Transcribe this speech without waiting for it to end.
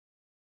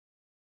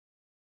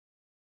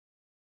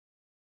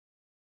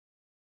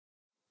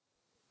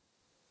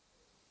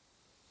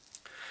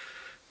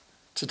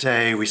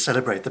Today we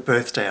celebrate the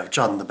birthday of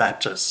John the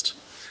Baptist.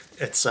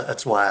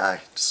 It's why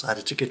I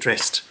decided to get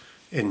dressed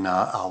in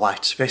our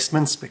white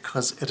vestments,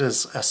 because it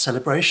is a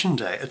celebration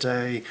day, a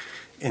day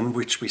in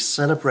which we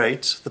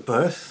celebrate the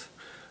birth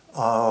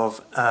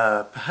of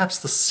perhaps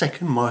the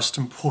second most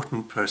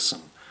important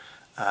person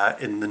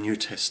in the New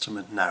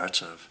Testament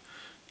narrative,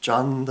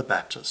 John the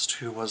Baptist,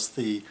 who was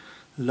the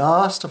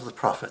last of the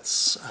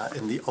prophets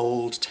in the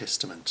Old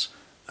Testament,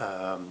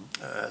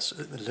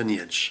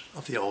 lineage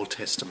of the Old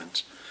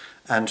Testament,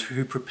 and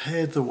who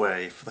prepared the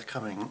way for the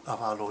coming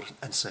of our Lord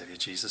and Saviour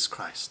Jesus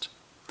Christ.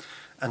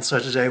 And so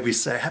today we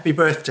say, happy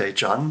birthday,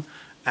 John,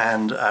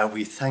 and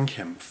we thank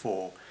him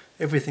for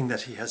everything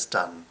that he has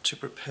done to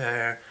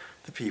prepare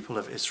the people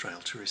of Israel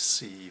to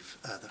receive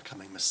the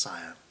coming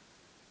Messiah.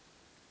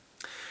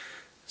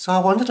 So I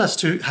wanted us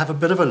to have a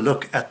bit of a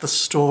look at the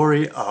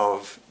story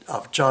of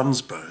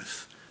John's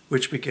birth,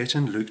 which we get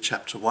in Luke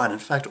chapter 1. In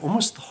fact,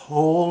 almost the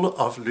whole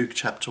of Luke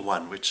chapter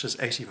 1, which is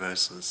 80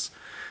 verses,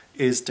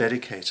 is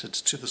dedicated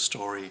to the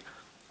story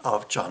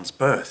of John's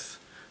birth.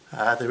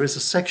 There is a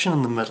section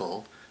in the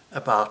middle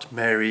about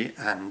Mary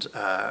and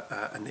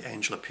the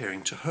angel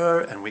appearing to her,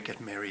 and we get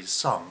Mary's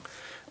song.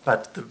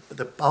 But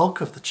the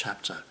bulk of the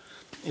chapter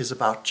is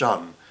about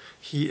John.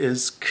 He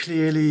is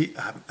clearly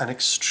an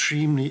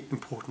extremely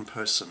important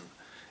person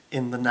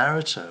in the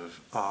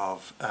narrative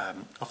of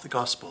the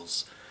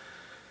Gospels.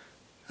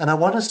 And I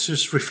want us to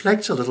just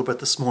reflect a little bit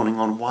this morning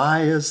on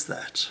why is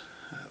that?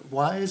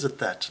 Why is it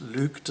that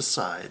Luke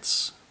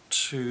decides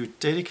to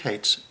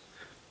dedicate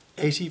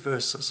 80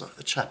 verses of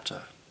the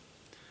chapter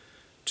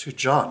to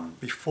John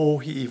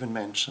before he even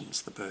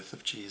mentions the birth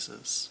of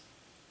Jesus?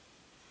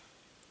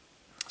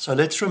 So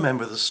let's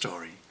remember the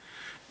story.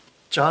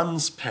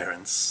 John's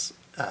parents,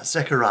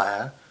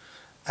 Zechariah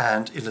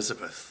and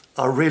Elizabeth,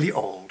 are really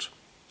old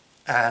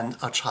and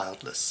are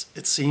childless.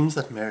 It seems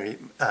that Mary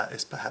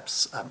is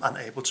perhaps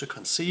unable to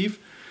conceive,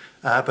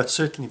 but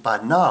certainly by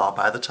now,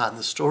 by the time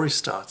the story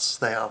starts,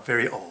 they are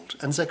very old.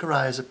 And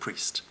Zechariah is a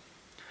priest.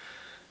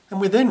 And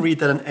we then read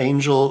that an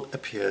angel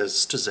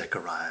appears to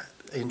Zechariah,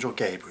 angel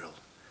Gabriel,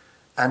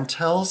 and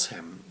tells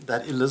him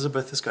that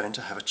Elizabeth is going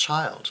to have a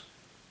child.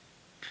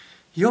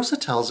 He also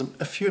tells him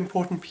a few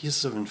important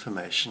pieces of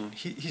information.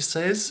 He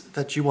says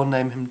that you will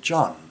name him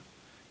John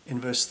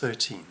in verse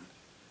 13,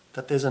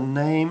 that there's a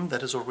name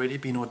that has already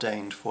been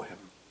ordained for him.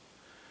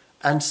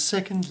 And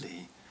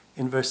secondly,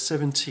 in verse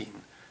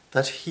 17,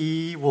 that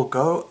he will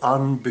go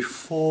on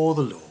before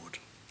the Lord.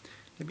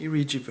 Let me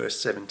read you verse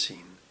 17.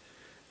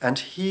 And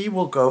he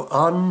will go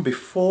on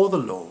before the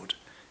Lord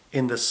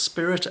in the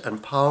spirit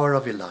and power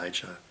of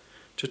Elijah,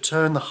 to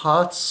turn the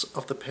hearts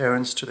of the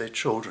parents to their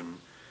children,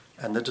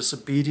 and the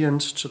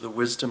disobedient to the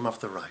wisdom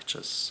of the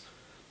righteous,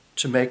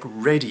 to make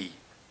ready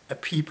a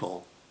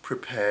people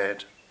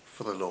prepared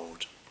for the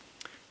Lord.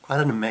 Quite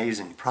an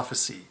amazing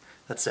prophecy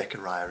that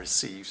Zechariah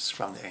receives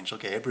from the angel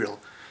Gabriel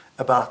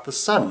about the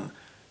son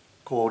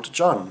called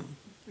John,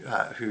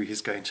 who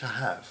he's going to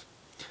have.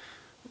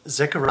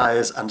 Zechariah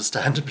is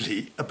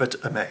understandably a bit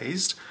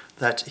amazed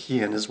that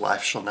he and his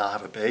wife shall now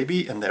have a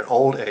baby in their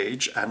old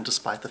age, and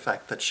despite the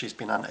fact that she's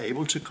been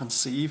unable to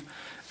conceive.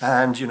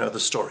 And you know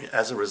the story.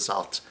 As a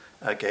result,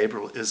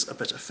 Gabriel is a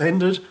bit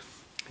offended.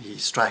 He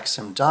strikes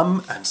him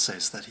dumb and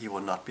says that he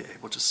will not be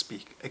able to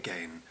speak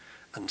again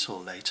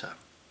until later.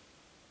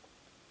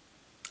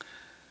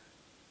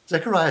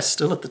 Zechariah is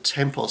still at the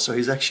temple, so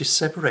he's actually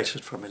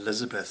separated from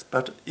Elizabeth,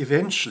 but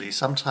eventually,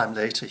 sometime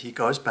later, he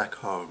goes back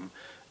home,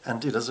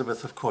 and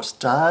Elizabeth, of course,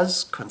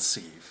 does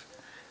conceive.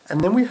 And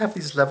then we have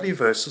these lovely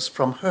verses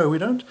from her. We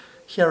don't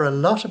hear a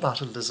lot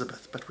about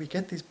Elizabeth, but we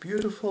get these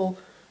beautiful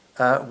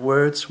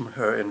words from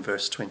her in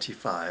verse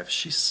 25.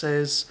 She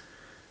says,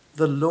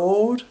 "The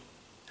Lord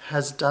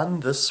has done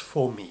this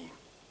for me.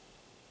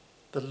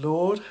 The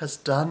Lord has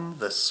done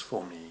this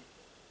for me.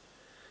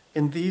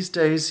 In these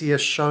days he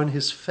has shown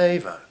his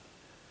favor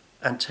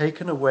and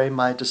taken away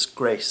my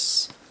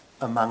disgrace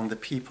among the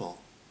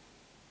people."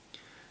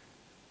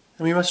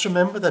 And we must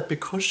remember that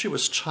because she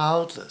was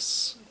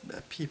childless,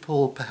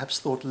 people perhaps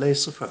thought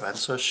less of her, and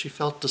so she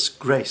felt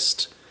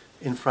disgraced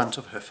in front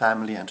of her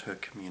family and her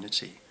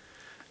community.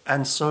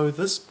 And so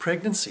this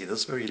pregnancy,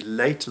 this very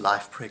late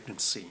life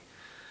pregnancy,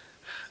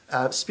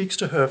 speaks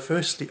to her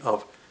firstly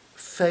of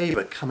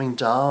favor coming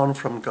down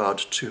from God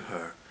to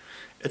her.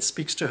 It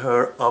speaks to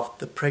her of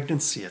the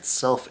pregnancy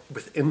itself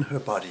within her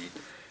body.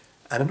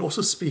 And it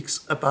also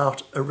speaks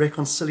about a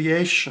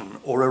reconciliation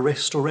or a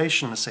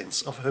restoration, in a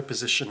sense, of her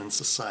position in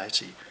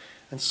society.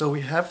 And so we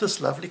have this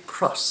lovely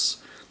cross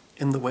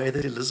in the way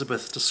that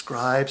Elizabeth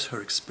describes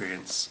her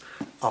experience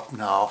of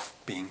now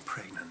being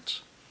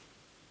pregnant.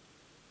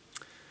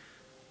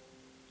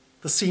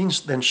 The scene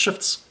then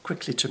shifts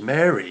quickly to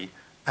Mary,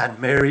 and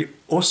Mary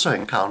also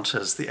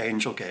encounters the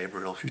angel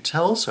Gabriel, who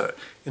tells her,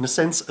 in a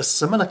sense, a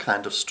similar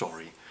kind of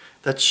story,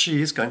 that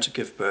she is going to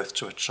give birth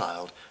to a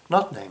child,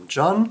 not named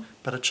John,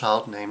 but a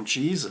child named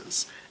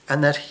Jesus,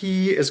 and that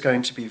he is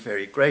going to be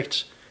very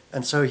great.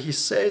 And so he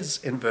says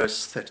in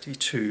verse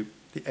 32,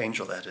 the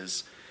angel that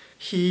is,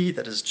 He,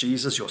 that is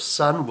Jesus, your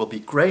son, will be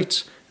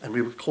great and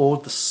will be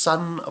called the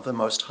Son of the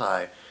Most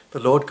High. The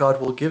Lord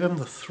God will give him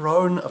the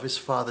throne of his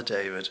father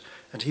David,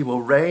 and he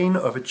will reign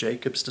over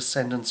Jacob's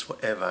descendants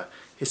forever.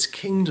 His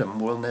kingdom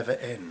will never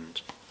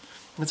end.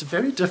 And it's a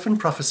very different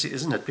prophecy,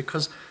 isn't it?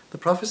 Because the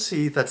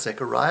prophecy that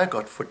Zechariah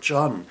got for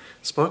John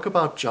spoke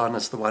about John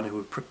as the one who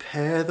would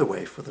prepare the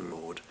way for the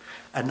Lord.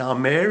 And now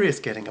Mary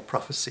is getting a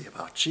prophecy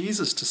about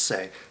Jesus to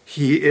say,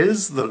 he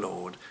is the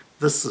Lord.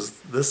 This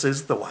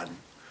is the one.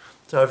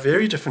 So a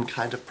very different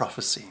kind of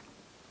prophecy.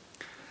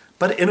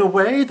 But in a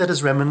way that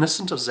is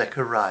reminiscent of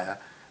Zechariah,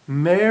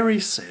 Mary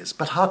says,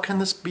 but how can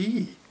this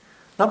be?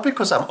 Not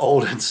because I'm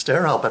old and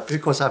sterile, but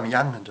because I'm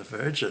young and a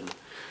virgin.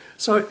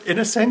 So in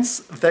a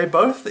sense, they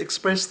both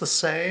express the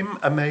same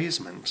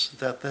amazement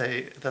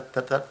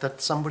that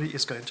somebody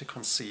is going to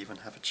conceive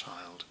and have a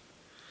child.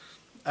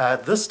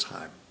 This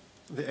time,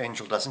 the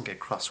angel doesn't get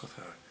cross with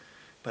her,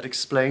 but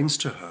explains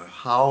to her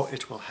how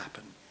it will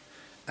happen.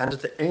 And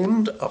at the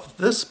end of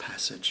this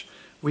passage,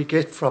 we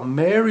get from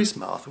Mary's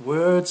mouth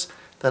words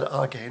that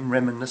are again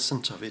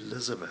reminiscent of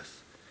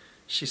Elizabeth.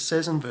 She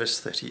says in verse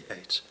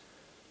 38,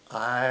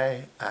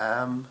 I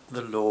am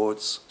the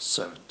Lord's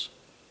servant.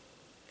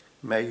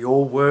 May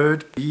your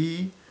word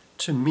be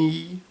to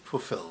me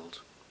fulfilled.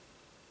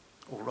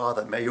 Or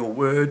rather, may your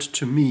word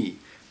to me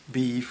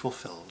be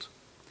fulfilled.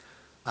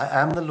 I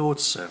am the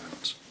Lord's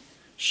servant.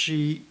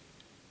 She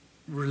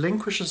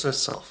relinquishes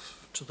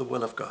herself to the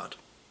will of God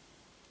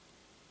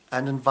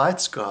and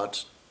invites God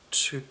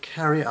to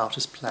carry out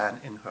his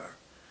plan in her.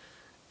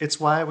 It's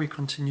why we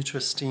continue to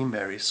esteem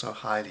Mary so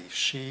highly.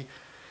 She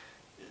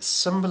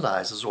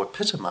symbolizes, or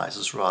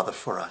epitomizes rather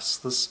for us,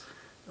 this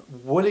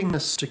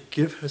willingness to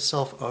give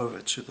herself over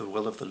to the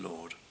will of the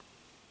Lord,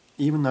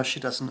 even though she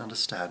doesn't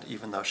understand,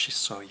 even though she's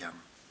so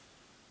young.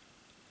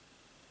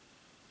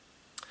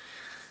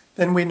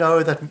 Then we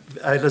know that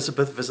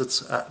Elizabeth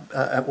visits,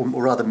 or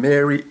rather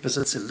Mary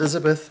visits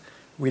Elizabeth.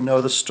 We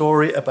know the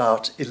story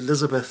about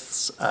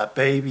Elizabeth's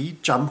baby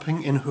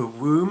jumping in her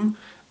womb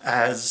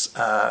as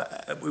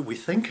we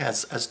think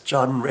as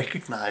John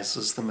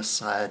recognizes the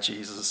Messiah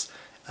Jesus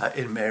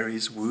in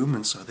Mary's womb,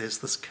 and so there's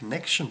this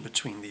connection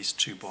between these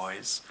two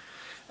boys.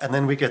 And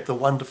then we get the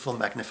wonderful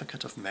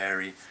Magnificat of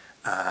Mary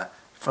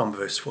from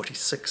verse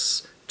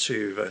 46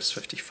 to verse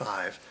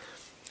 55.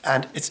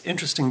 And it's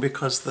interesting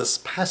because this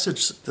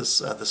passage, the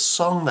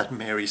song that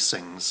Mary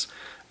sings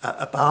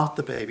about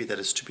the baby that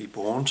is to be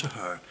born to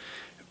her,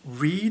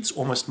 reads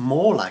almost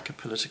more like a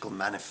political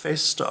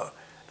manifesto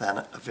than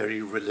a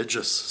very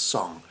religious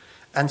song,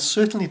 and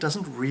certainly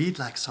doesn't read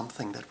like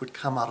something that would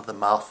come out of the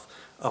mouth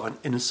of an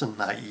innocent,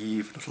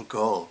 naive little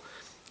girl.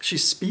 She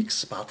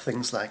speaks about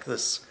things like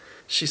this.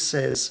 She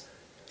says,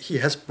 he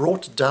has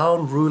brought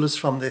down rulers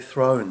from their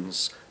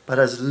thrones, but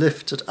has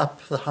lifted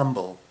up the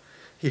humble.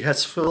 He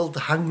has filled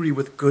the hungry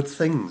with good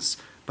things,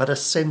 but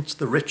has sent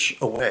the rich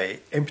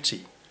away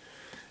empty.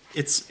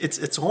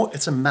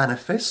 It's a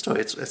manifesto.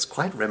 It's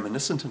quite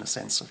reminiscent in a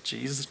sense of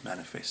Jesus'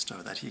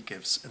 manifesto that he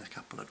gives in a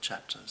couple of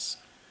chapters.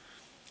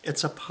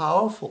 It's a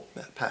powerful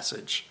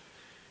passage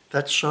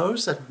that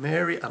shows that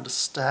Mary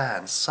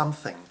understands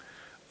something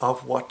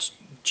of what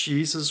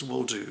Jesus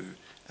will do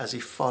as he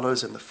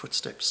follows in the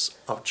footsteps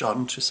of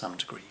John to some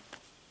degree.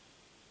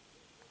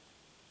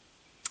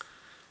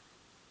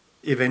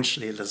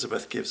 Eventually,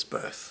 Elizabeth gives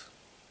birth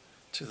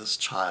to this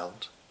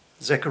child.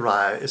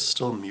 Zechariah is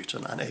still mute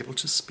and unable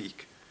to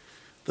speak.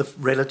 The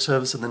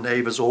relatives and the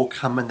neighbours all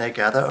come and they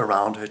gather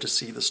around her to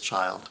see this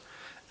child,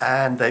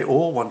 and they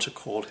all want to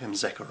call him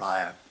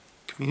Zechariah.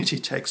 Community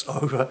takes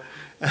over,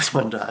 as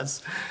one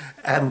does,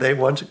 and they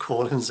want to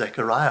call him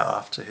Zechariah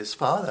after his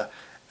father.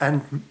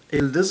 And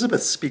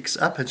Elizabeth speaks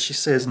up and she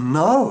says,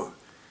 no,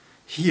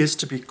 he is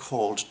to be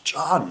called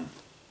John.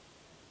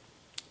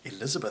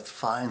 Elizabeth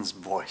finds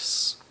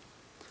voice.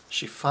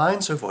 She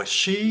finds her voice.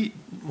 She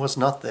was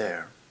not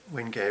there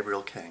when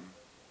Gabriel came.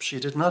 She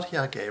did not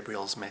hear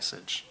Gabriel's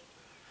message.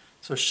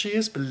 So she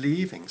is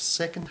believing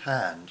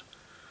secondhand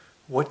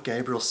what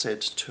Gabriel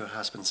said to her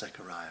husband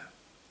Zechariah.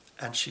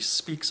 And she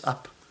speaks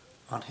up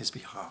on his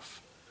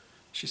behalf.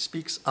 She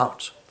speaks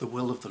out the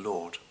will of the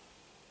Lord.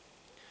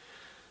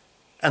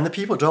 And the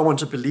people don't want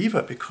to believe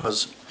her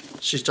because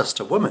she's just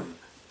a woman.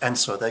 And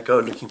so they go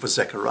looking for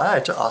Zechariah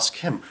to ask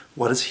him,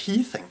 what does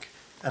he think?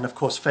 And of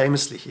course,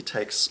 famously, he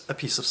takes a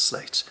piece of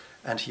slate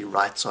and he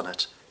writes on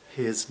it,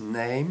 his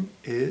name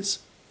is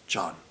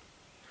John.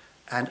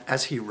 And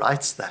as he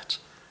writes that,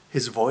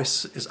 his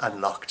voice is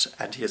unlocked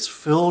and he is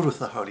filled with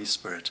the Holy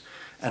Spirit.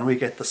 And we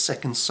get the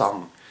second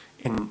song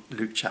in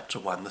Luke chapter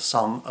 1, the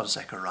Song of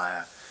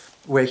Zechariah,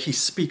 where he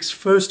speaks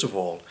first of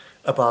all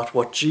about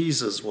what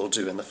Jesus will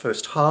do in the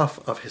first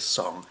half of his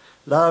song.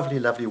 Lovely,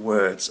 lovely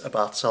words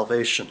about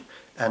salvation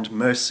and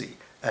mercy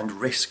and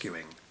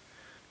rescuing.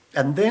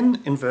 And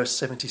then in verse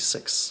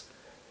 76,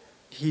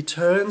 he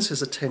turns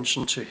his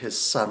attention to his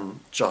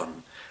son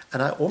John.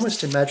 And I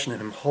almost imagine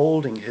him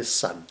holding his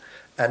son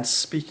and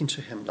speaking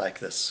to him like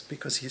this,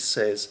 because he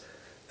says,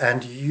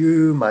 and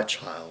you, my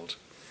child,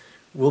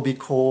 will be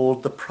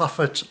called the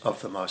prophet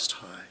of the Most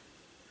High.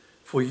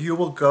 For you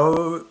will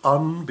go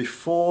on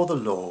before the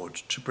Lord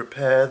to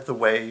prepare the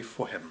way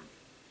for him.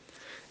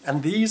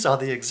 And these are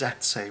the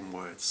exact same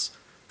words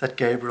that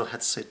Gabriel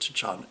had said to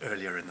John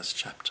earlier in this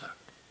chapter.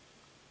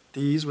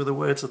 These were the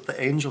words that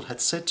the angel had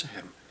said to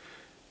him,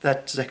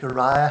 that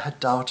Zechariah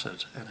had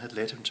doubted and had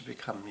led him to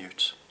become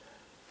mute.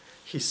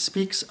 He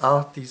speaks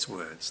out these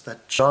words,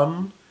 that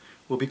John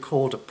will be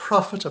called a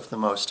prophet of the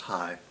Most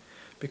High,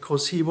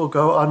 because he will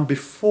go on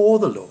before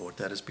the Lord,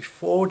 that is,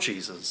 before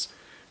Jesus,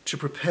 to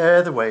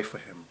prepare the way for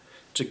him,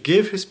 to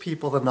give his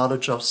people the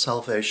knowledge of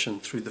salvation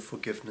through the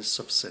forgiveness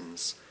of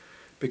sins,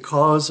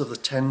 because of the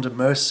tender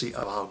mercy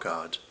of our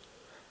God,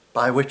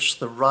 by which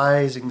the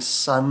rising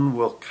sun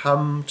will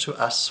come to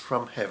us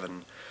from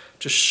heaven,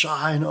 to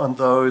shine on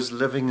those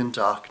living in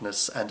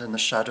darkness and in the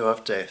shadow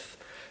of death,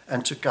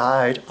 and to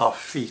guide our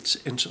feet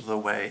into the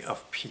way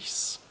of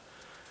peace.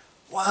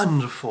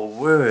 Wonderful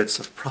words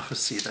of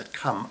prophecy that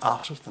come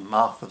out of the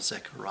mouth of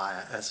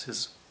Zechariah as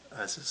his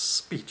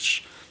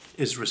speech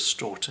is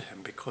restored to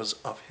him because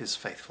of his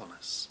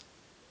faithfulness.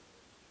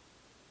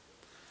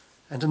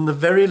 And in the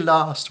very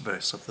last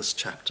verse of this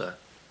chapter,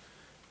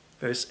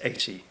 verse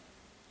 80,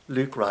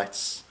 Luke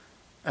writes,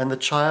 "And the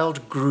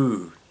child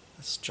grew,"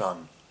 that's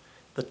John,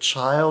 "the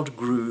child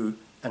grew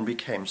and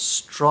became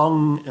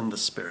strong in the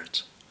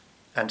spirit,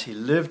 and he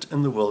lived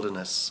in the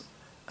wilderness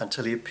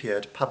until he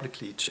appeared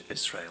publicly to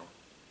Israel,"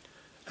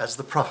 as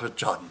the prophet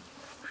John,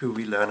 who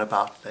we learn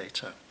about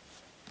later.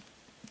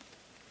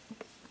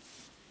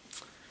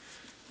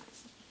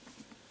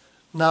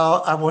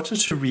 Now, I wanted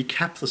to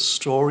recap the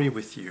story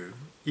with you,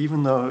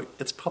 even though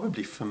it's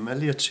probably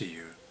familiar to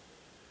you,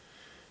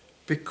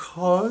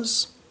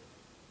 because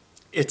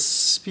it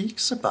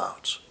speaks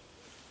about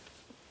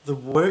the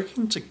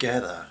working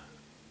together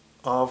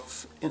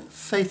of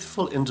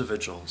faithful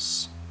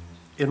individuals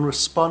in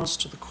response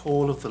to the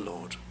call of the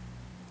Lord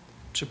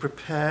to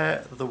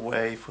prepare the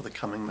way for the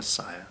coming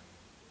Messiah.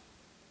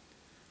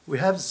 We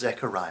have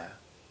Zechariah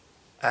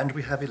and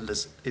we have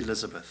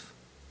Elizabeth.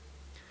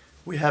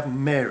 We have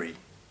Mary.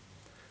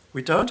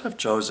 We don't have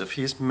Joseph.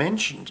 He's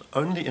mentioned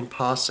only in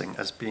passing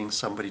as being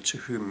somebody to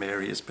whom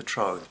Mary is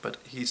betrothed, but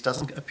he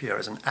doesn't appear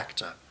as an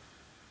actor.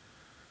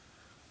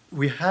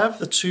 We have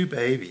the two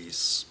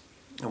babies,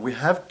 and we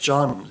have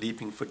John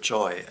leaping for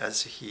joy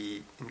as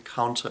he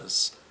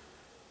encounters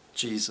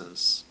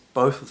Jesus,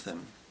 both of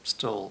them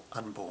still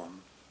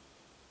unborn.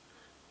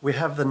 We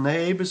have the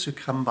neighbours who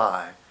come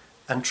by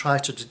and try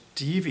to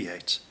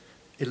deviate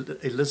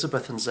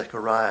Elizabeth and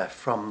Zechariah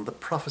from the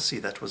prophecy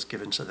that was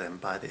given to them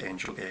by the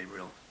angel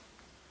Gabriel.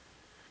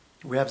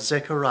 We have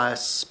Zechariah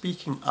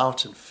speaking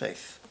out in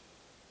faith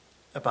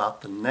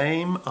about the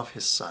name of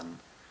his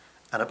son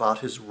and about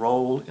his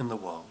role in the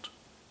world.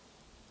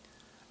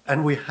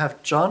 And we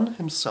have John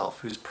himself,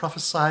 who's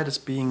prophesied as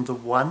being the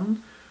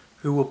one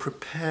who will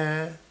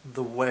prepare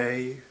the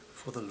way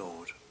for the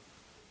Lord.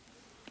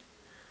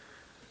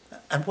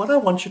 And what I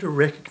want you to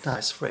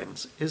recognize,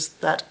 friends, is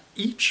that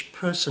each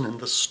person in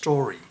the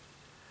story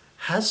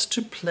has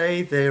to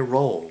play their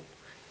role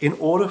in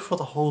order for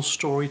the whole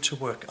story to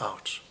work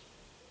out.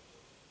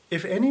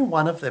 If any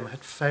one of them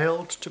had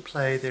failed to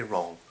play their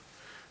role,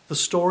 the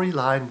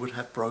storyline would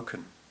have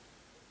broken.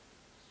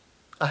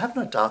 I have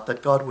no doubt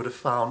that God would have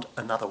found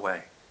another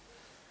way.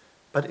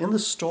 But in the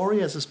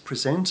story as is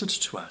presented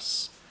to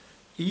us,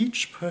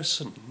 each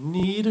person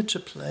needed to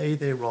play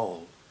their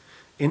role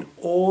in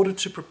order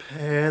to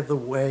prepare the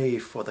way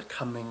for the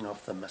coming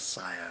of the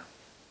Messiah.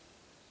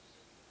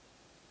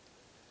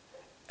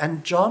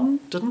 And John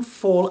didn't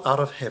fall out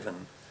of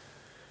heaven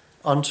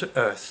onto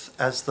earth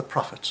as the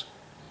prophet,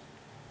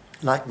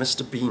 like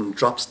Mr. Bean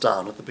drops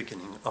down at the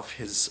beginning of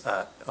his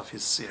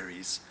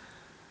series.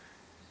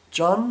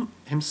 John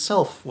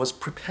himself was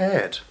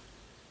prepared.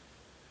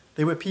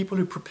 There were people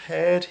who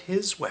prepared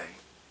his way.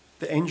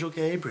 The angel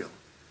Gabriel,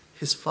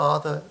 his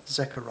father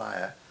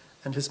Zechariah,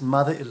 and his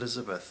mother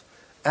Elizabeth,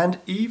 and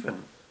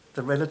even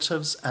the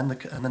relatives and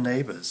the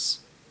neighbours.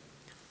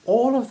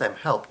 All of them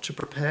helped to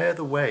prepare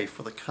the way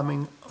for the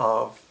coming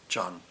of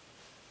John.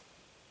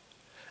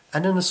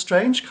 And in a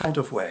strange kind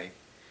of way,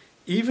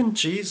 even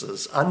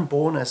Jesus,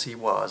 unborn as he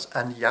was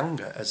and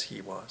younger as he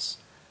was,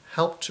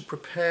 helped to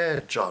prepare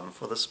John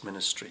for this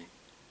ministry,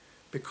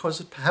 because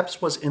it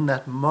perhaps was in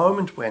that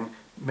moment when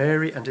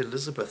Mary and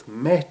Elizabeth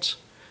met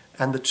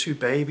and the two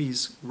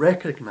babies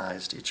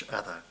recognized each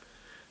other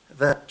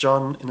that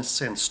John, in a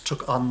sense,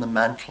 took on the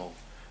mantle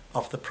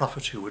of the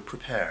prophet who would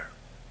prepare.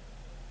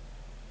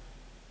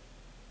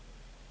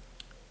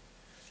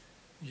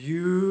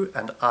 You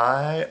and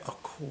I are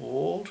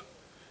called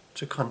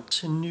to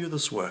continue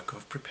this work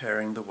of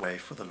preparing the way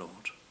for the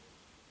Lord.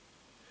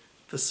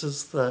 This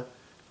is the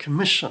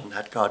commission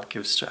that God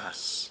gives to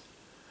us.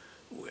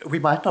 We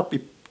might not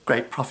be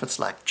great prophets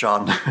like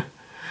John.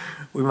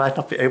 We might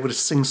not be able to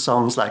sing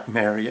songs like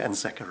Mary and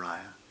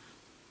Zechariah.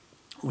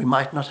 We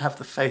might not have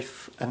the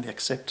faith and the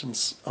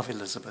acceptance of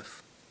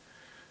Elizabeth.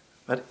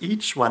 But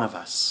each one of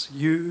us,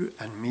 you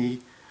and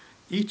me,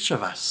 each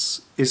of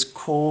us is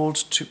called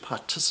to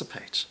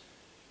participate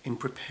in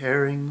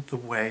preparing the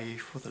way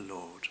for the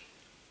Lord.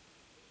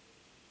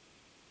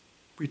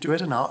 We do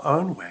it in our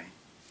own way.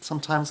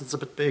 Sometimes it's a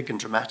bit big and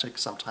dramatic,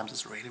 sometimes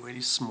it's really,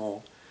 really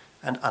small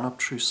and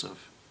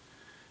unobtrusive.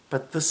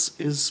 But this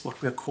is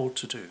what we are called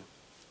to do.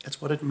 It's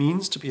what it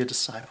means to be a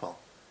disciple,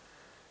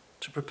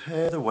 to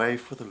prepare the way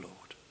for the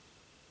Lord,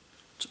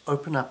 to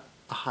open up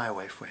a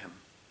highway for him,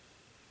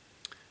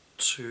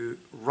 to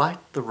right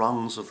the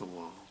wrongs of the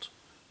world,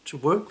 to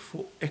work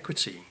for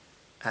equity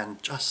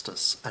and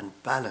justice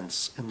and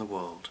balance in the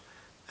world,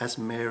 as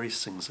Mary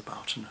sings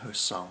about in her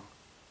song,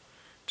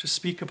 to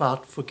speak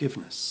about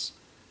forgiveness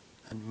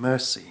and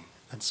mercy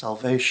and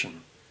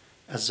salvation,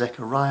 as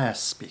Zechariah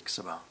speaks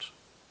about.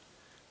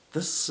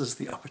 This is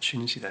the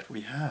opportunity that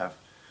we have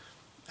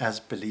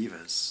as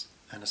believers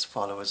and as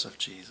followers of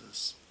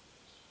Jesus.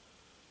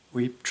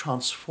 We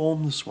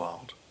transform this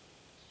world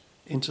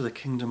into the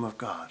kingdom of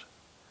God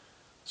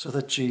so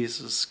that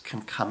Jesus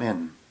can come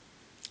in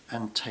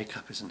and take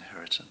up his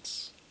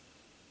inheritance.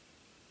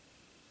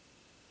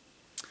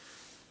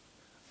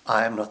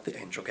 I am not the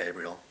angel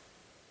Gabriel,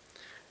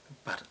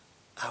 but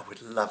I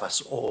would love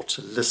us all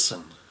to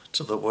listen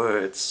to the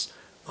words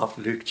of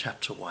Luke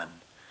chapter 1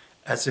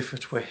 as if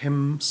it were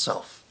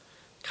himself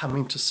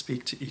coming to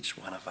speak to each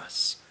one of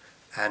us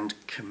and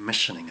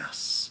commissioning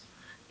us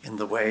in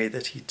the way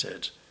that he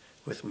did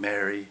with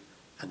Mary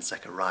and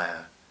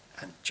Zechariah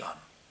and John.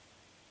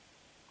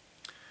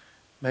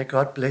 May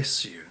God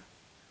bless you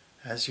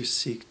as you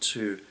seek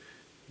to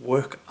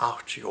work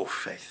out your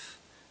faith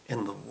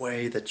in the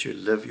way that you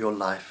live your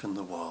life in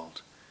the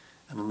world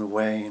and in the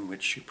way in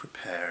which you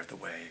prepare the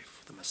way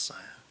for the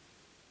Messiah.